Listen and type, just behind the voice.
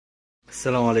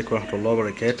السلام عليكم ورحمة الله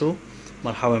وبركاته.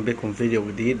 مرحبا بكم في فيديو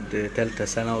جديد تالتة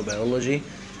ثانوي بيولوجي.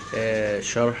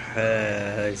 شرح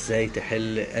ازاي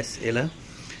تحل أسئلة.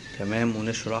 تمام،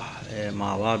 ونشرح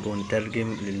مع بعض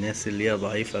ونترجم للناس اللي هي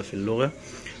ضعيفة في اللغة،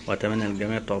 وأتمنى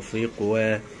للجميع التوفيق.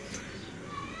 ولا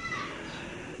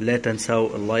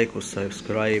تنسوا اللايك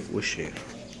والسبسكرايب والشير.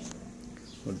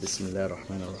 بسم الله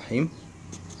الرحمن الرحيم.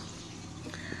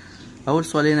 أول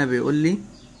سؤال هنا بيقول لي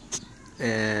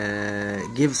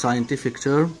give scientific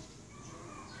term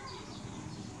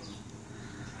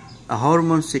a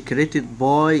hormone secreted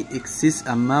by excess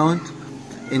amount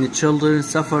in children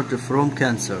suffered from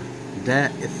cancer. ده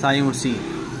الثايموسين،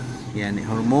 يعني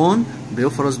هرمون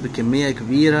بيفرز بكمية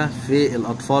كبيرة في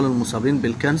الأطفال المصابين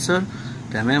بالكانسر،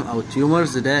 تمام، أو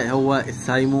تيومرز. ده هو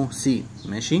الثايموسين.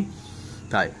 ماشي،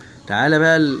 طيب تعالى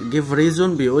بقى give reason.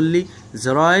 بيقول لي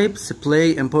the ribes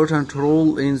play important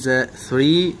role in the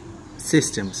three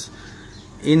systems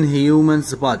in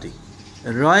humans body.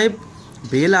 الرايب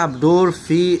بيلعب دور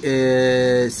في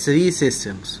 3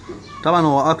 systems. طبعا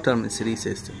هو اكتر من 3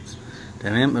 systems.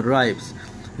 تمام، الرايبس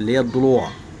اللي هي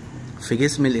الضلوع في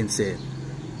جسم الانسان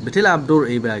بتلعب دور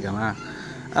ايه بقى يا جماعه؟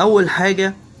 اول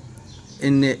حاجه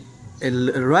ان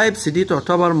الرايبس دي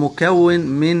تعتبر مكون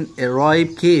من الرايب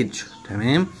كيج،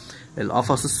 تمام،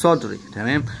 القفص الصدري،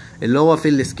 تمام، اللي هو في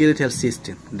السكيليتال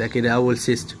سيستم. ده كده اول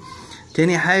سيستم.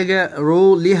 تاني حاجة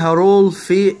ليها رول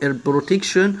في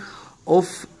البروتكشن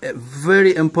اوف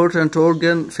very important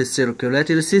organ في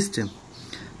السيركولاتري سيستم.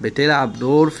 بتلعب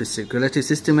دور في السيركولاتري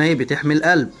سيستم، اهي بتحمي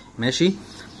القلب. ماشي،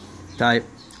 طيب،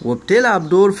 وبتلعب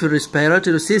دور في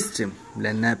الريسبيراتوري سيستم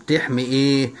لانها بتحمي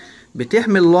ايه؟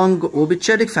 بتحمي اللنج،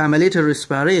 وبتشارك في عملية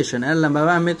الريسبيريشن. انا لما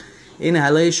بعمل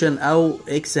inhalation او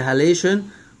exhalation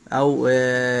او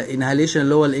inhalation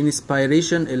اللي هو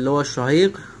الانسبيريشن اللي هو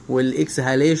الشهيق،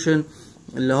 والاكسهاليشن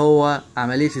اللي هو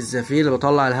عملية الزفير اللي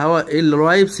بطلع الهواء.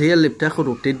 الرايبس هي اللي بتاخد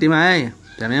وبتدي معايا،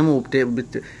 تمام،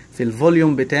 في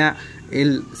الفوليوم بتاع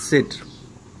الصدر.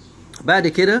 بعد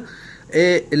كده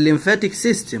الليمفاتيك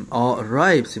سيستم.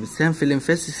 الرايبس بتساهم في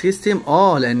الليمفاتيك سيستم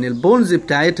لان البونز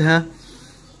بتاعتها،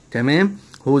 تمام،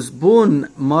 هوز بون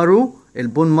مارو.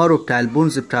 البون مارو بتاع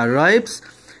البونز بتاع الرايبس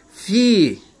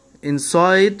في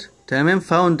inside، تمام،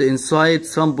 found inside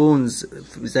some bones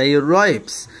زي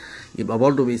الرايبس، يبقى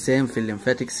برضو بيساهم في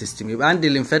الليمفاتيك سيستم. يبقى عندي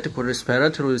الليمفاتيك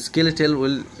والريسبيراتوري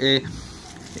والسكيليتال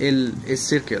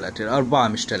والسيركيولاتوري 4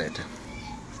 مش 3.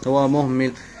 هو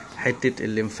مهمل حتة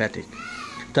الليمفاتيك.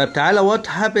 طيب تعالى what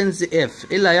happens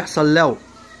if، ايه اللي هيحصل لو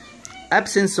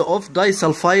absence of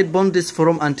disulfide bonds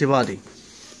from antibody.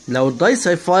 لو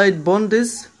الدايسلفايد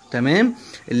بوندز، تمام،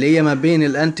 اللي هي ما بين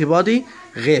الانتي بودي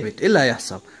غابت، ايه اللي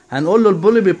هيحصل؟ هنقول له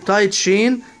البوليبيبتايد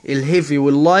تشين الهيفي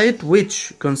واللايت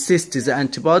which consist the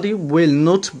antibody will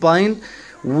not bind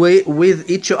with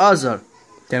each other،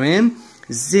 تمام،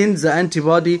 then the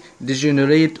antibody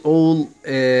degenerate all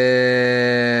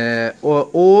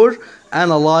or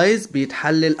analyze،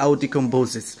 بيتحلل او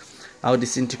decomposes او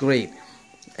disintegrate.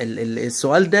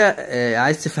 السؤال ده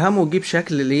عايز تفهمه وجيب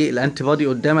شكل الانتي بودي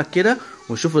قدامك كده،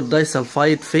 وشوف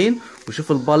الدايسلفايد فين،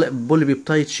 وشوف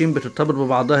البوليبيبتايد شين بترتبط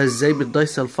ببعضها ازاي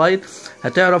بالدايسلفايد.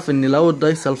 هتعرف ان لو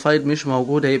الدايسلفايد مش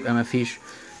موجود هيبقى مفيش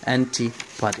انتي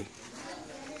بودي.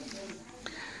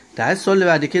 تعال السؤال اللي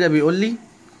بعد كده بيقول لي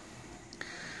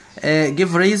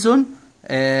give reason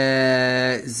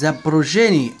the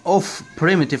progeny of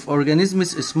primitive organisms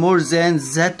is more than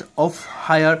that of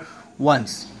higher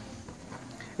ones.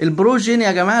 البروجين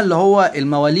يا جماعه اللي هو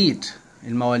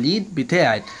المواليد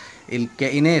بتاعه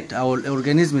الكائنات او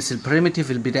الاورجانيزمز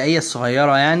البريميتيف البدائيه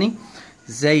الصغيره، يعني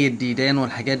زي الديدان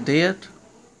والحاجات ديت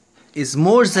is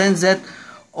more than that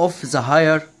of the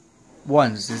higher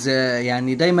ones.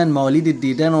 يعني دايما مواليد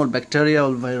الديدان والبكتيريا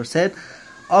والفيروسات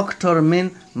اكتر من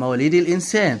مواليد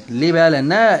الانسان. ليه بقى؟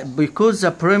 لانها because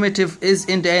the primitive is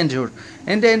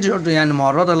endangered يعني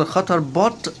معرضه للخطر،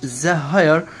 but the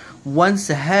higher ones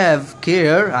have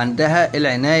care، عندها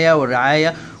العنايه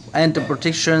والرعايه and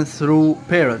protection through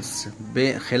parents،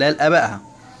 خلال ابائها.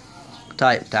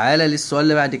 طيب تعالى للسؤال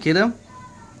اللي بعد كده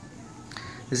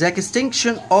the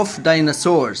extinction of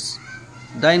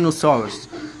dinosaurs،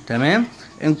 تمام،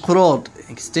 انقراض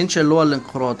extinction اللي هو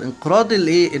انقراض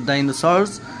الايه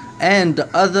الديناصورز and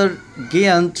other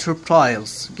giant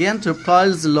reptiles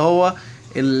اللي هو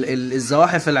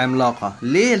الزواحف العملاقه.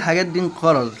 ليه الحاجات دي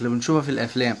انقرضت اللي بنشوفها في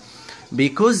الافلام؟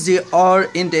 because they are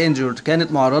endangered،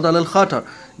 كانت معرضة للخطر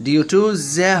due to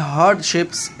the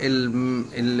hardships،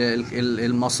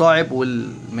 المصاعب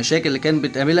والمشاكل اللي كانت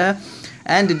بتقابلها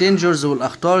and dangers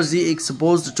والأخطار they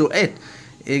exposed to it.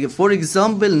 for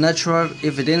example natural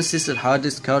evidences،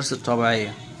 الحوادث الكوارث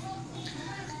الطبيعية.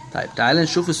 طيب تعال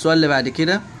نشوف السؤال اللي بعد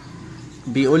كده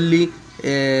بيقول لي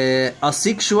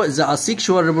the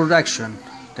asexual reproduction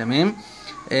تمام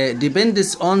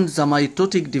depends on the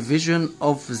mitotic division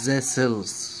of the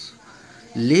cells.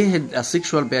 ليه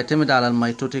الاسيكشوال بيعتمد على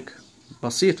الميتوتيك؟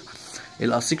 بسيطة،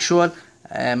 الاسيكشوال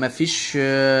مفيش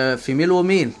فيميل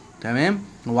وميل تمام،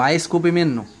 هو عايز كوبي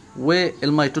منه،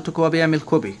 والميتوتيك هو بيعمل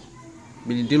كوبي،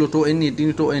 بيديله 2n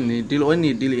يديني 2n، يديله n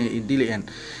يديلي n.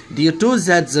 due to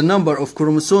that the number of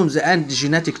chromosomes and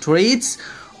genetic traits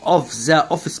of the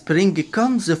offspring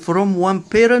comes from one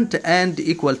parent and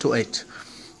equal to 8.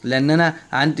 لان انا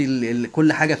عندي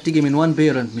كل حاجه بتيجي من 1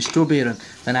 parent مش 2 parent،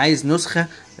 فانا عايز نسخه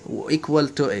equal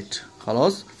to 8.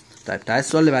 خلاص. طيب تعالى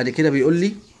السؤال اللي بعد كده بيقول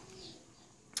لي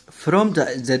from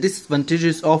the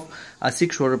disadvantages of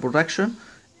asexual reproduction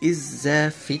is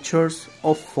the features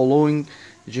of following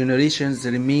generations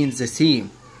remain the same.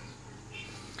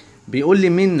 بيقول لي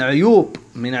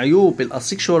من عيوب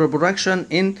الاسيكشوال ريبرودكشن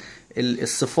ان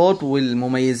الصفات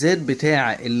والمميزات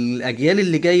بتاع الاجيال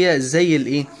اللي جايه زي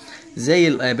الايه، زي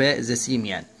الاباء ذا سيم.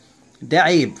 يعني ده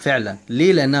عيب فعلا.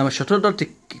 ليه؟ لانها مش هتقدر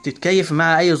تتكيف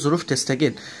مع اي ظروف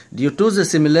تستجد. due to the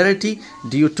similarity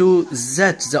due to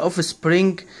that the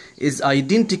offspring is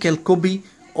identical copy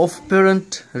of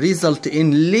parent result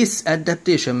in less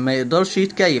adaptation. ما يقدرش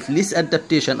يتكيف. less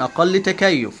adaptation اقل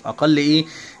تكيف، اقل ايه؟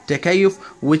 تكيف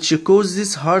which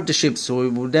causes hardships،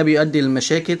 وده بيؤدي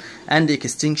للمشاكل and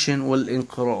extinction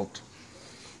والانقراض.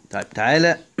 طيب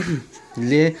تعالى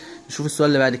ليه نشوف السؤال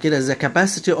اللي بعد كده. the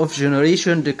capacity of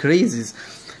generation decreases.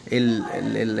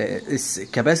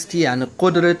 capacity يعني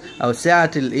قدرة او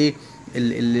سعة الايه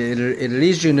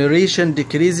regeneration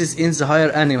decreases in the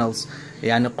higher animals.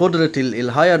 يعني قدرة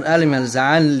الهاير animals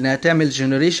عن انها تعمل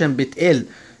generation بتقل.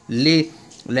 ليه؟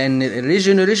 لان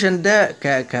الريجنريشن ده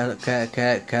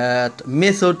ك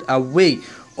ميثود او واي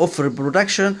اوف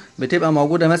ريبرودكشن بتبقى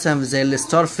موجوده مثلا زي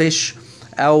الستار فيش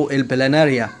او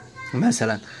البلاناريا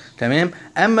مثلا تمام.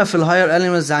 اما في الهاير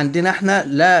انيمالز عندنا احنا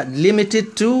لا ليميتد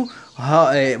تو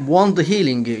وند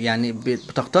هيلينج، يعني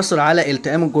بتقتصر على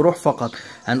التئام الجروح فقط.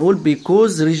 هنقول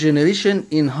because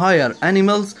regeneration in higher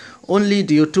animals only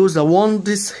due to the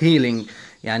wounds healing،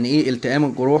 يعني ايه؟ التئام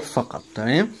الجروح فقط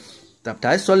تمام. طب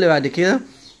تعالى السؤال اللي بعد كده.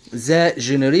 the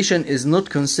generation is not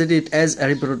considered as a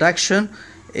reproduction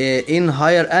in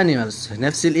higher animals.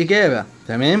 نفس الإجابة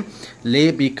تمام.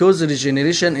 ليه؟ because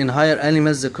regeneration in higher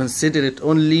animals is considered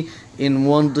only in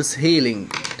wounds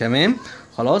healing. تمام.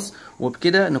 خلاص.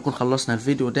 وبكده نكون خلصنا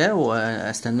الفيديو ده،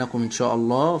 واستناكم ان شاء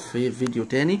الله في فيديو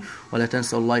تاني. ولا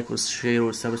تنسوا اللايك والشير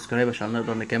والسبسكرايب عشان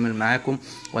نقدر نكمل معاكم،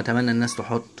 واتمنى الناس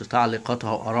تحط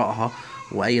تعليقاتها وارائها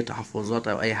واي تحفظات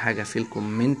او اي حاجه في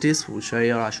الكومنتس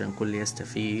وشير عشان الكل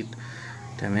يستفيد.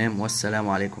 تمام. والسلام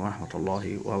عليكم ورحمه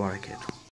الله وبركاته.